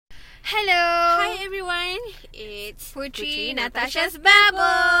Hello! Hi everyone, it's Putri, Putri Natasha's Natasha's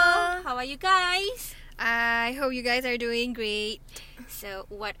Babble. How are you guys? I hope you guys are doing great. So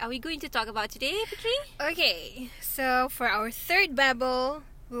what are we going to talk about today, Putri? Okay, so for our third babble,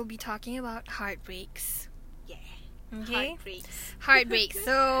 we'll be talking about heartbreaks. Yeah, Okay? heartbreaks. Heartbreaks.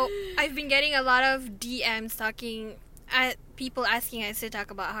 So, I've been getting a lot of DMs talking at people asking us to talk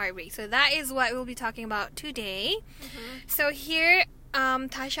about heartbreaks. So, that is what we'll be talking about today. So, here,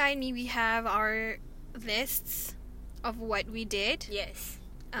 Tasha and me, we have our lists of what we did. Yes,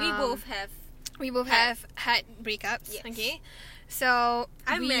 we Um, both have. We both have had breakups. Yes. Okay. So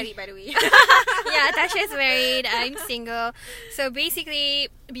I'm married, by the way. Yeah, Tasha is married. I'm single. So basically,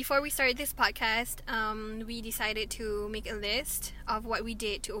 before we started this podcast, we decided to make a list of what we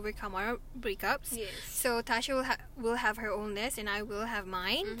did to overcome our breakups. Yes. So Tasha will have her own list, and I will have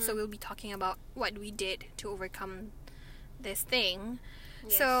mine. So we'll be talking about what we did to overcome this thing.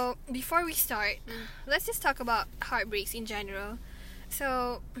 Yes. So before we start, let's just talk about heartbreaks in general.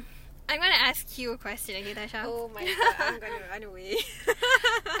 So I'm gonna ask you a question, okay, Tasha? Oh my god, I'm gonna run away.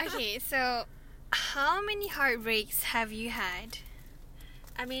 Okay, so how many heartbreaks have you had?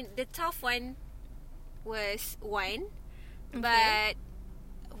 I mean, the tough one was one, Okay. but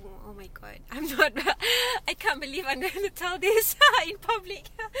oh my god, I can't believe I'm going to tell this in public.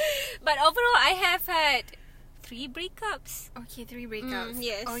 But overall, I have had 3 breakups. Okay, 3 breakups.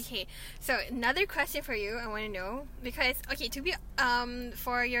 Yes. Okay, so another question for you, I want to know, because okay, to be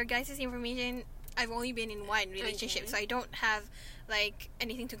for your guys' information, I've only been in one relationship, Okay. so I don't have like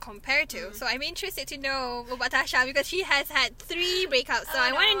anything to compare to. So I'm interested to know about Tasha because she has had 3 breakups. So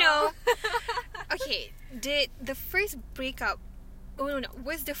I want to know. Okay, did the first breakup? Oh no,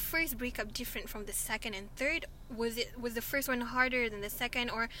 was the first breakup different from the second and third? Was the first one harder than the second,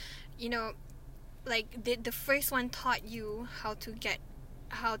 or like did the first one taught you how to get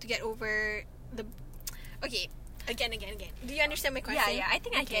over the? Okay, again. Do you understand my question? Yeah, I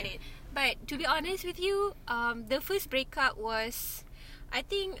think I get it. But to be honest with you, the first breakup was, I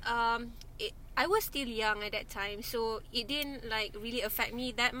think, I was still young at that time, so it didn't like really affect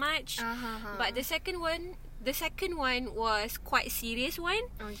me that much. But the second one was quite serious one,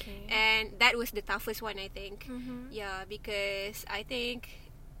 Okay. and that was the toughest one, I think. Mm-hmm. Yeah, because I think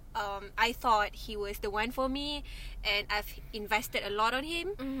I thought he was the one for me, and I've invested a lot on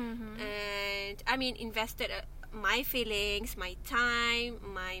him. Mm-hmm. And I mean, invested my feelings, my time,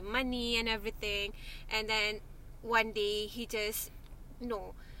 my money, and everything. And then one day he just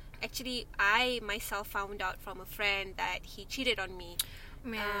actually I myself found out from a friend that he cheated on me.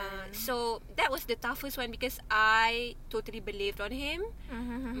 Man. So that was the toughest one because I totally believed on him.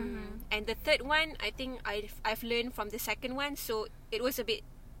 And the third one, I think I've learned from the second one, so it was a bit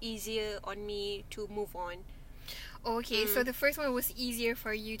easier on me to move on. Okay, so the first one was easier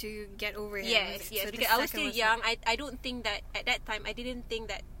for you to get over him. Yes, So the because I was second still young. I don't think that at that time I didn't think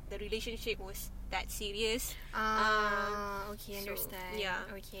that the relationship was that serious. Okay, so, understand. yeah.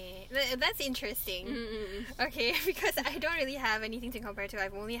 Okay, that's interesting. Mm-mm. Okay, because I don't really have anything to compare to.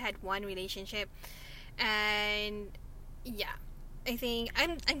 I've only had one relationship, and yeah, I think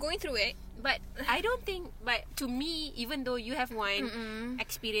I'm going through it. But I don't think. But to me, even though you have one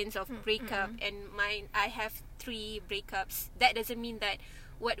experience of breakup and mine, I have 3 breakups. That doesn't mean that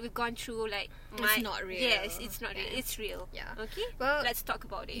what we've gone through, like It's not real. Yes, it's not real. Yeah. It's real. Yeah. Okay. Well, Let's talk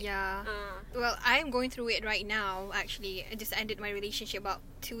about it. Yeah. Well, I'm going through it right now. Actually, I just ended my relationship about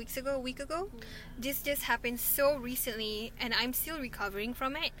a week ago. This just happened so recently, and I'm still recovering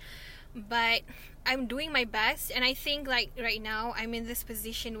from it. But I'm doing my best, and I think like right now I'm in this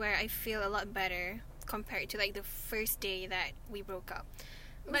position where I feel a lot better compared to like the first day that we broke up.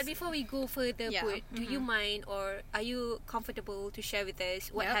 But before we go further, Yeah. Put, do you mind or are you comfortable to share with us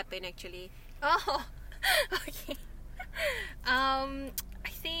what Yep. happened actually? Oh, okay. I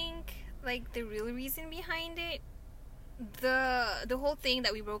think like the real reason behind it, the whole thing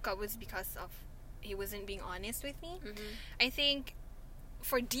that we broke up was because of he wasn't being honest with me. I think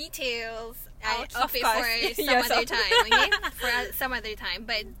for details, I'll Of keep it course. for some Yes, other of- time, okay? For some other time.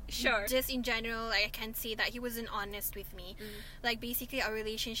 But Sure. just in general, I can say that he wasn't honest with me. Like basically, our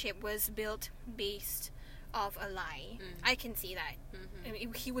relationship was built based off a lie. I can see that. I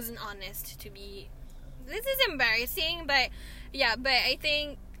mean, he wasn't honest to be. This is embarrassing, but yeah. But I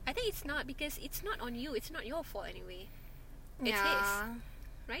think it's not because it's not on you. It's not your fault anyway. It's yeah, his,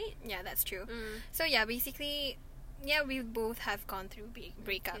 right? yeah, that's true. So yeah, basically, yeah, we both have gone through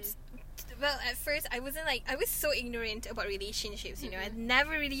breakups. Well, at first, I was so ignorant about relationships, you know. I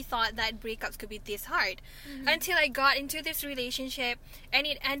never really thought that breakups could be this hard until I got into this relationship and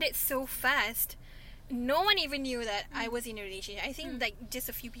it ended so fast. no one even knew that I was in a relationship. I think like just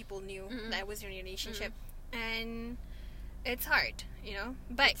a few people knew that I was in a relationship, and it's hard, you know.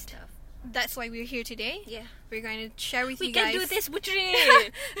 But It's tough. that's why we're here today. Yeah. We're going to share with We you can guys. do this,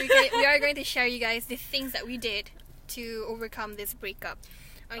 Putri. We are going to share you guys the things that we did to overcome this breakup.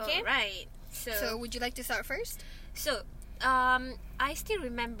 Okay. Alright. So would you like to start first? So, I still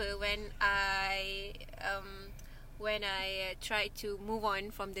remember when I tried to move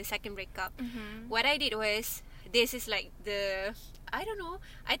on from the second breakup. What I did was, this is like I don't know.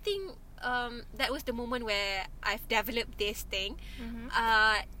 I think that was the moment where I've developed this thing.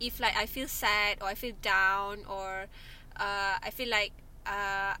 If like I feel sad or I feel down or I feel like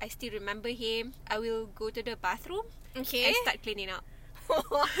I still remember him, I will go to the bathroom Okay. and start cleaning up.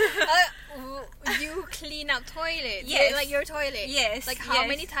 You clean up toilets. Yes. Like your toilet. Yes, Like how yes.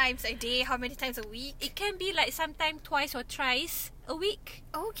 many times a day? How many times a week? It can be like sometimes twice or thrice a week.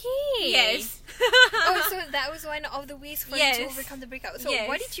 Okay. Yes. Oh, so that was one of the ways for you Yes. to overcome the breakup. So Yes.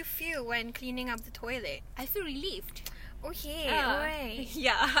 what did you feel when cleaning up the toilet? I feel relieved. Okay, Ah. alright.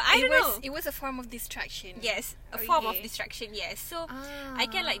 Yeah, I don't know. It was a form of distraction. Yes, a form of Okay. distraction. Yes, so Ah. I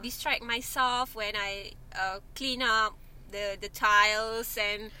can like distract myself when I clean up the tiles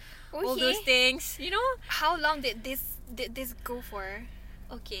and all Okay. those things. You know. How long did this go for?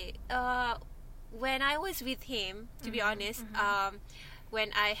 Okay. When I was with him, to be honest,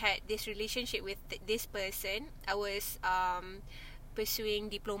 when I had this relationship with this person, I was pursuing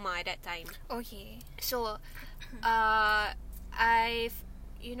diploma at that time. Okay. So, I've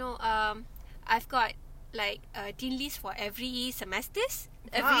got like a dean list for every semester.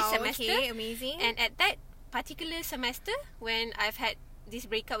 Okay, amazing. And at that particular semester, when I've had this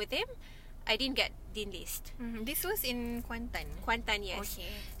breakup with him, I didn't get dean list. This was in Kuantan. Kuantan, yes. Okay.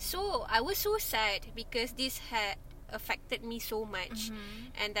 So I was so sad because this had affected me so much,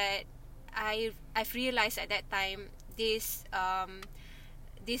 and that I've realized at that time this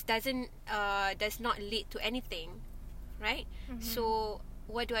does not lead to anything, right? So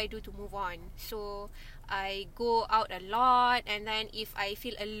what do I do to move on? So I go out a lot, and then if I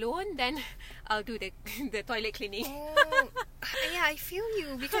feel alone, then I'll do the toilet cleaning. Oh, yeah, I feel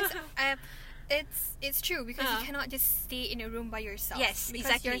you because it's true because you cannot just stay in a room by yourself. Yes,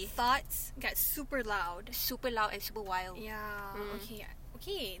 because exactly. your thoughts get super loud. Super loud and super wild. Yeah.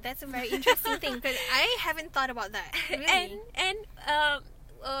 Okay, that's a very interesting thing because I haven't thought about that. Really. And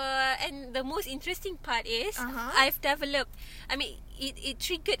the most interesting part is Uh-huh. I've developed. I mean, it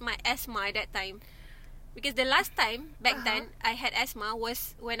triggered my asthma at that time, because the last time back then I had asthma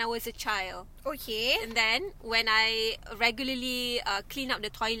was when I was a child, Okay. and then when I regularly clean up the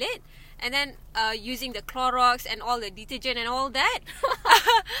toilet, and then using the Clorox and all the detergent and all that,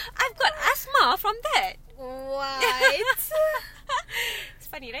 I've got asthma from that. What? It's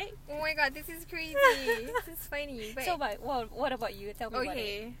funny, right? Oh my god, this is crazy. This is funny. But So, what about you? Tell me about it.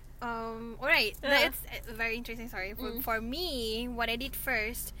 okay. Alright. That's a very interesting story. For me, what I did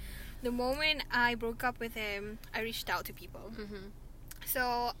first, the moment I broke up with him, I reached out to people.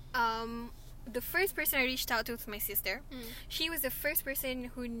 So, the first person I reached out to was my sister. She was the first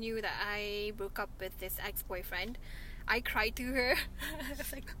person who knew that I broke up with this ex-boyfriend. I cried to her. I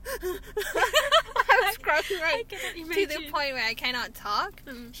was like, I was crying I cannot to imagine. the point where I cannot talk.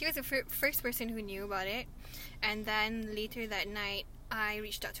 She was the first person who knew about it. And then later that night, I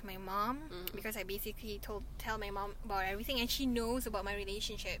reached out to my mom because I basically tell my mom about everything, and she knows about my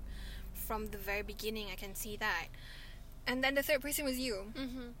relationship from the very beginning. I can see that. And then the third person was you.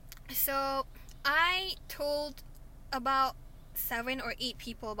 So I told about 7 or 8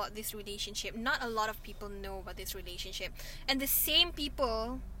 people about this relationship. Not a lot of people know about this relationship, and the same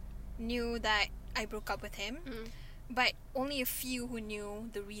people knew that I broke up with him, but only a few who knew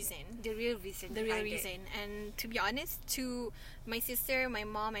the reason. The real reason. The real behind it. reason. And to be honest, to my sister, my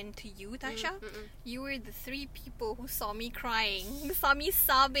mom, and to you, Tasha, you were the 3 people who saw me crying, who saw me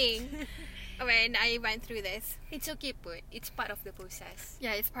sobbing when I went through this. It's okay, but it's part of the process.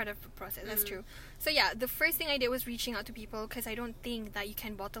 Yeah, it's part of the process. That's true. So yeah, the first thing I did was reaching out to people because I don't think that you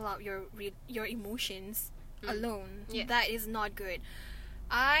can bottle out your emotions alone. Yeah. That is not good.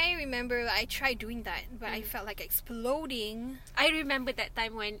 I remember I tried doing that, but I felt like exploding. I remember that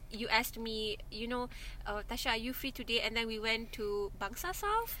time when you asked me, Tasha, are you free today? And then we went to Bangsa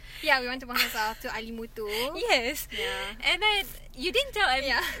South. Yeah, we went to Bangsa South to Alimutu. Yes. Yeah. And then you didn't tell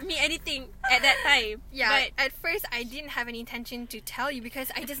me anything at that time. Yeah, But at first I didn't have any intention to tell you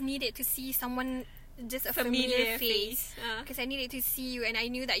because I just needed to see someone, just a Familiar familiar face. face. Because I needed to see you, and I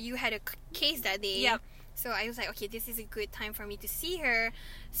knew that you had a case that day. Yep. So I was like, okay, this is a good time for me to see her.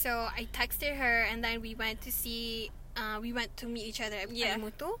 So I texted her, and then we went to see we went to meet each other at Yeah.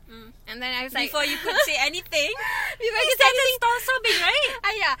 Mutu. And then I was like, Before you could say anything, before I you could say started anything, start sobbing,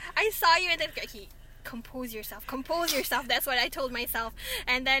 right? I saw you and then okay, compose yourself. That's what I told myself.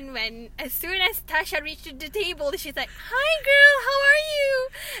 And then as soon as Tasha reached the table, she's like, "Hi, girl, how are you?"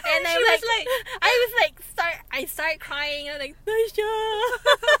 And She was like- I start crying. I'm like, Tasha.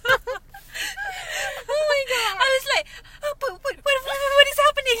 Oh my god! I was like, what is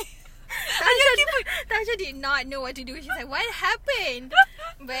happening? Tasha did not know what to do. She's like, "What happened?"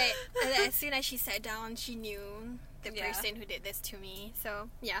 But as soon as she sat down, she knew the Yeah. person who did this to me. So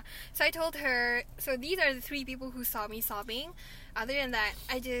yeah. So I told her. So these are the 3 people who saw me sobbing. Other than that,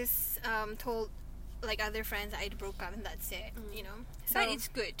 I just told like other friends I broke up and that's it. You know. So But it's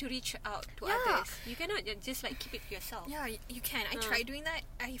good to reach out to Yeah. others. You cannot just like keep it to yourself. yeah, you can. I tried doing that.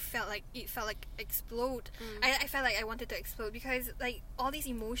 I felt like explode. I felt like I wanted to explode because like all these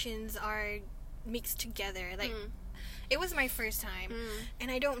emotions are mixed together. Like it was my first time, and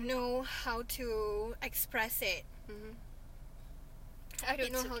I don't know how to express it. I don't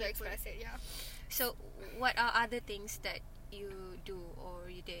It's know how to okay, express it. Yeah. So, what are other things that you do or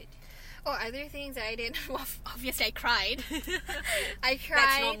you did? Oh, other things that I did. Well, obviously, I cried. I cried.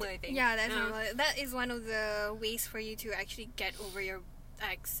 That's normal, I think. Yeah, that's normal. That is one of the ways for you to actually get over your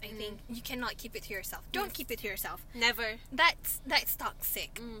ex. I think you cannot keep it to yourself. Don't keep it to yourself. Never. That's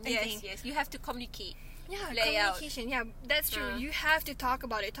toxic. I Yes, think. yes. You have to communicate. Yeah, Lay out. communication. Yeah, that's true. You have to talk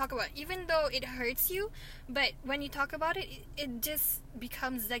about it. Even though it hurts you, but when you talk about it, it just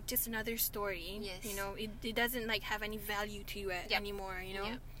becomes like just another story. Yes. You know, it doesn't like have any value to you anymore. You know.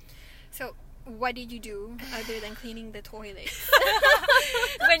 Yep. So, what did you do other than cleaning the toilet?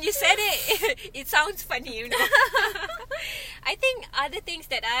 When you said it, it sounds funny, you know. I think other things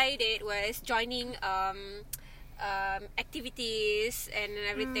that I did was joining activities and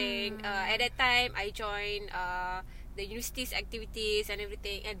everything. At that time, I joined the university's activities and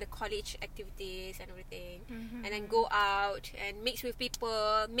everything, and the college activities and everything. And then go out and mix with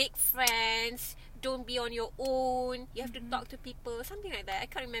people, make friends. Don't be on your own. You have to talk to people, something like that. I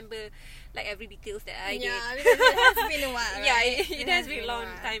can't remember like every details that I did. Yeah, because it has been a while. Yeah, Right? it has been a long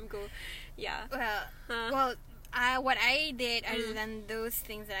while. time ago. Yeah. Well, what I did other than those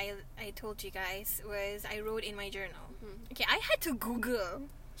things that I told you guys was I wrote in my journal. Okay, I had to Google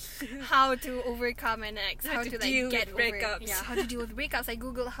how to overcome an ex, how to like deal get with over breakups. Yeah, how to deal with breakups. I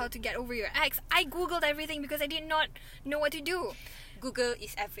Googled how to get over your ex. I Googled everything because I did not know what to do. Google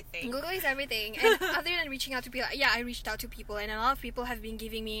is everything. Google is everything. And other than reaching out to people, I reached out to people, and a lot of people have been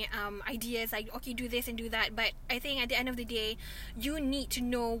giving me ideas like, okay, do this and do that. But I think at the end of the day, you need to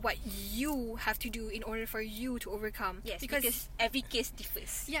know what you have to do in order for you to overcome. Yes, because every case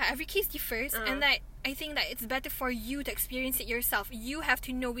differs. Yeah, every case differs, and that I think that it's better for you to experience it yourself. You have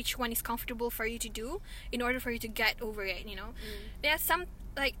to know which one is comfortable for you to do in order for you to get over it. You know, there are some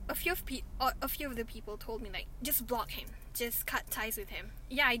like a few of the people told me like just block him, just cut ties with him.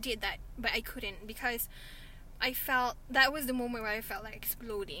 Yeah, I did that, but I couldn't because I felt that was the moment where I felt like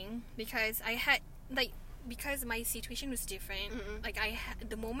exploding because I had like because my situation was different. Like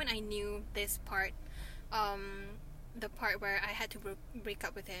the moment I knew this part, the part where I had to break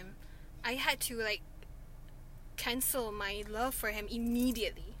up with him, I had to like cancel my love for him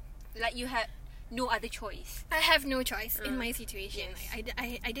immediately. Like you had no other choice. I have no choice in my situation. Yes.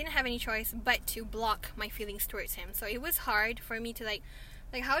 I didn't have any choice but to block my feelings towards him. So it was hard for me to like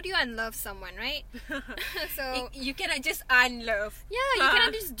how do you unlove someone, right? So You cannot just unlove. yeah, you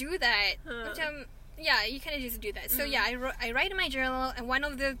cannot just do that. Yeah, you cannot just do that. So yeah, I write in my journal, and one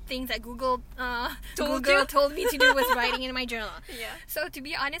of the things that Google told me to do was writing in my journal. Yeah. So to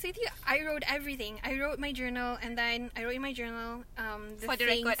be honest with you, I wrote everything. I wrote my journal, and then I wrote in my journal For the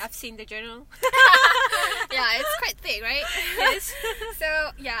record, I've seen the journal. yeah, it's quite thick, right? Yes. So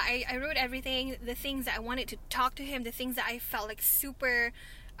yeah, I wrote everything, the things that I wanted to talk to him, the things that I felt like super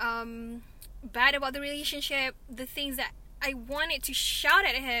bad about the relationship, the things that I wanted to shout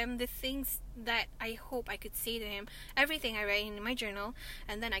at him, the things that I hope I could say to him, everything I write in my journal,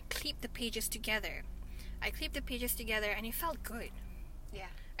 and then I clipped the pages together. And it felt good. Yeah.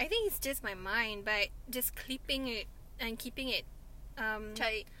 I think it's just my mind, but just clipping it and keeping it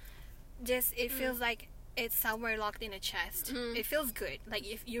Try. just it feels like it's somewhere locked in a chest. It feels good, like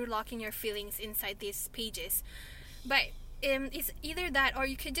if you're locking your feelings inside these pages. But it's either that, or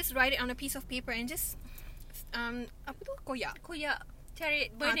you could just write it on a piece of paper and just apa tu? Koyak. Tear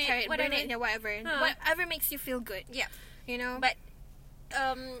it, burn it, whatever. Burn it, yeah, whatever makes you feel good. Yeah. You know. But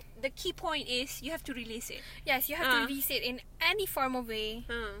the key point is you have to release it. Yes, you have to release it in any form of way.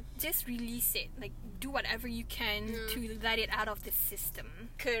 Just release it. Like do whatever you can to let it out of the system.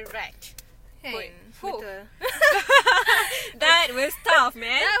 Correct. Kan? Put. Betul. That was tough,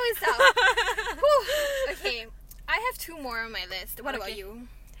 man. That was tough. Whew. Okay, I have 2 more on my list. What about Okay. you?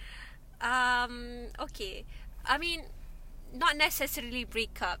 Okay. I mean, not necessarily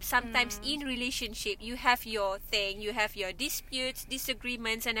breakup. Sometimes in relationship, you have your thing, you have your disputes,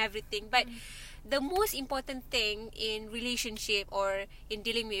 disagreements, and everything. But the most important thing in relationship or in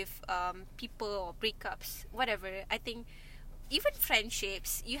dealing with people or breakups, whatever, I think even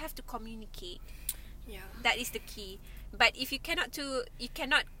friendships, you have to communicate. Yeah. That is the key. But if you cannot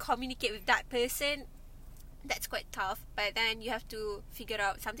communicate with that person, that's quite tough. But then you have to figure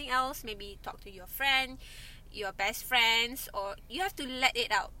out something else. Maybe talk to your friend, your best friends, or you have to let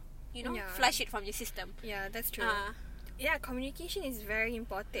it out. You know, Yeah. flush it from your system. Yeah, that's true. Uh, Yeah, communication is very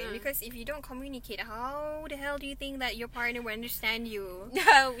important because if you don't communicate, how the hell do you think that your partner will understand you?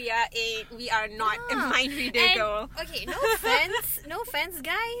 we are not a Yeah. mind reader, And, girl. okay, no offense,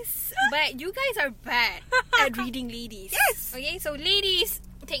 guys, but you guys are bad at reading ladies. Yes. Okay, so ladies,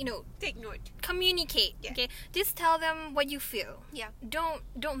 take note. Take note. Communicate. Yeah. Okay, just tell them what you feel. Yeah. Don't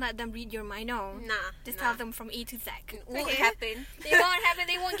let them read your mind. No. Nah. Just nah. tell them from A to Z. Won't Okay? happen. They won't happen.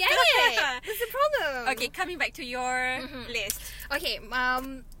 They won't get it. That's the problem. Okay, coming back to your list. Okay.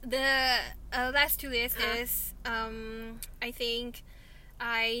 The last 2 lists Uh-huh. is I think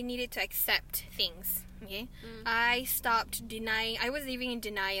I needed to accept things. Okay. I stopped denying. I was living in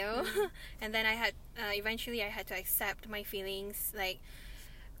denial, and then I had eventually I had to accept my feelings. Like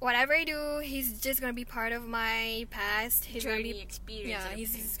whatever I do, he's just gonna be part of my past. He's gonna Journey be experience. yeah. and He's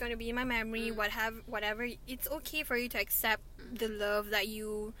everything. just gonna be in my memory. Whatever. It's okay for you to accept the love that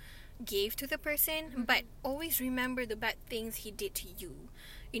you gave to the person, but always remember the bad things he did to you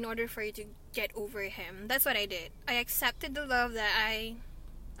in order for you to get over him. That's what I did. I accepted the love that I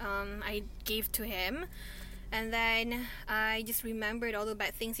gave to him, and then I just remembered all the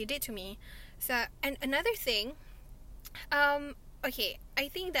bad things he did to me. So, and another thing, okay, I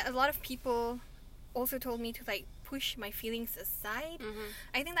think that a lot of people also told me to like push my feelings aside.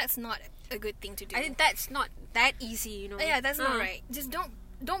 I think that's not a good thing to do. I think that's not that easy, you know. Yeah, that's not right. Just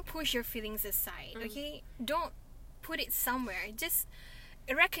don't push your feelings aside, okay? Don't put it somewhere. Just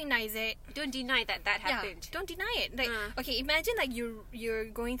recognize it. Don't deny that happened. Yeah, don't deny it. Like, okay, imagine like you're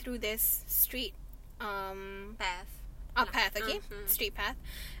going through this street, path, okay, straight path,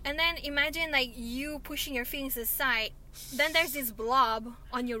 and then imagine like you pushing your feelings aside. Then there's this blob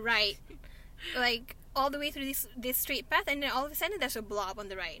on your right, like all the way through this straight path, and then all of a sudden there's a blob on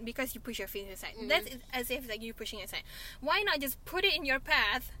the right because you push your feelings aside. That's as if like you're pushing it aside. Why not just put it in your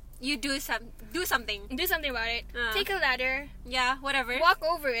path? You do something. Do something about it. Take a ladder, Yeah, whatever. walk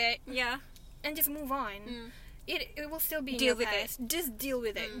over it, Yeah. and just move on. It will still be in Deal your with past. Just deal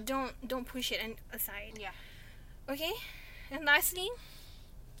with it. Don't push it aside. Yeah. Okay. And lastly,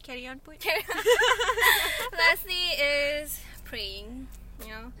 Carry on, put. lastly is praying. You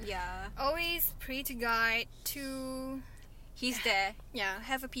know, Yeah. always pray to God to He's there.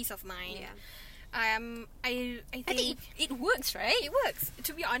 have a peace of mind. Yeah. I I think it works, right? it works.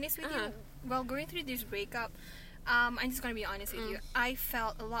 To be honest with Uh-huh. you, while going through this breakup, I'm just gonna be honest with you. I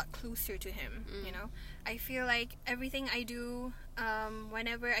felt a lot closer to him. You know, I feel like everything I do,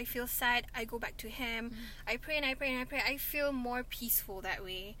 whenever I feel sad, I go back to him. I pray and I pray and I pray. I feel more peaceful that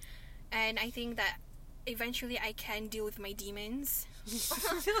way, and I think that eventually I can deal with my demons.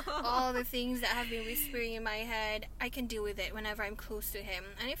 All the things that have been whispering in my head, I can deal with it whenever I'm close to him,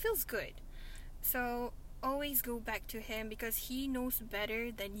 and it feels good. So always go back to him because he knows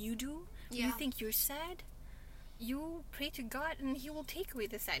better than you do. You Yeah. think you're sad, you pray to God and he will take away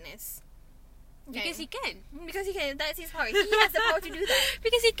the sadness. Because he can. Because he can. That's his power. He has the power to do that.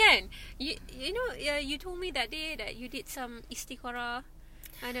 Because he can. You know, you told me that day that you did some istikhara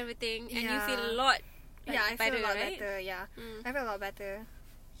and everything, and you feel a lot. Yeah, I better, feel a lot right? better. Yeah, I feel a lot better.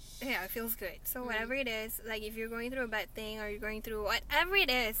 Yeah, it feels good. So whatever it is, like if you're going through a bad thing or you're going through whatever it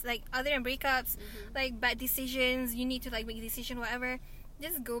is, like other than breakups, like bad decisions, you need to like make a decision, whatever.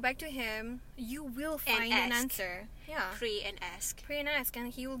 Just go back to him. You will find an ask. answer. Yeah. Pray and ask. Pray and ask,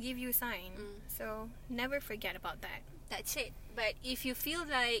 and he will give you a sign. So never forget about that. That's it. But if you feel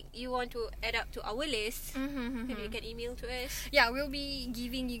like you want to add up to our list, maybe you can email to us. Yeah, we'll be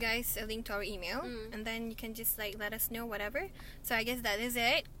giving you guys a link to our email, Mm. and then you can just like let us know whatever. So I guess that is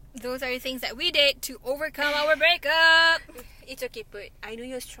it. Those are the things that we did to overcome our breakup. It's okay, Put. I know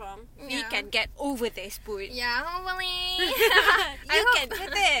you're strong. We Yeah. can get over this, Put. Yeah, hopefully. You hope- can do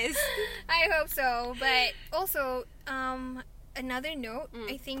this. I hope so. But also, another note,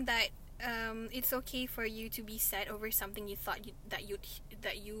 I think that it's okay for you to be sad over something you thought that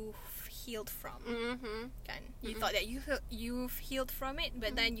you healed from. Kan? You Mm-hmm. thought that you've healed from it,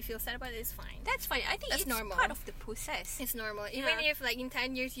 but then you feel sad about it. It's fine. That's fine. I think That's it's normal. part of the process. It's normal. Even Yeah. if like in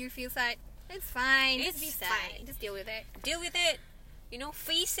 10 years you feel sad, it's fine. Just be It's sad. fine. Just deal with it. Deal with it,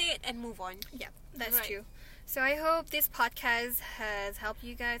 face it, and move on. Yeah, that's Right. true. So I hope this podcast has helped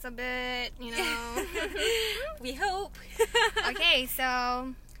you guys a bit, We hope. Okay,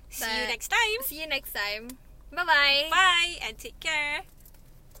 so See you next time. see you next time. Bye-bye. Bye and take care.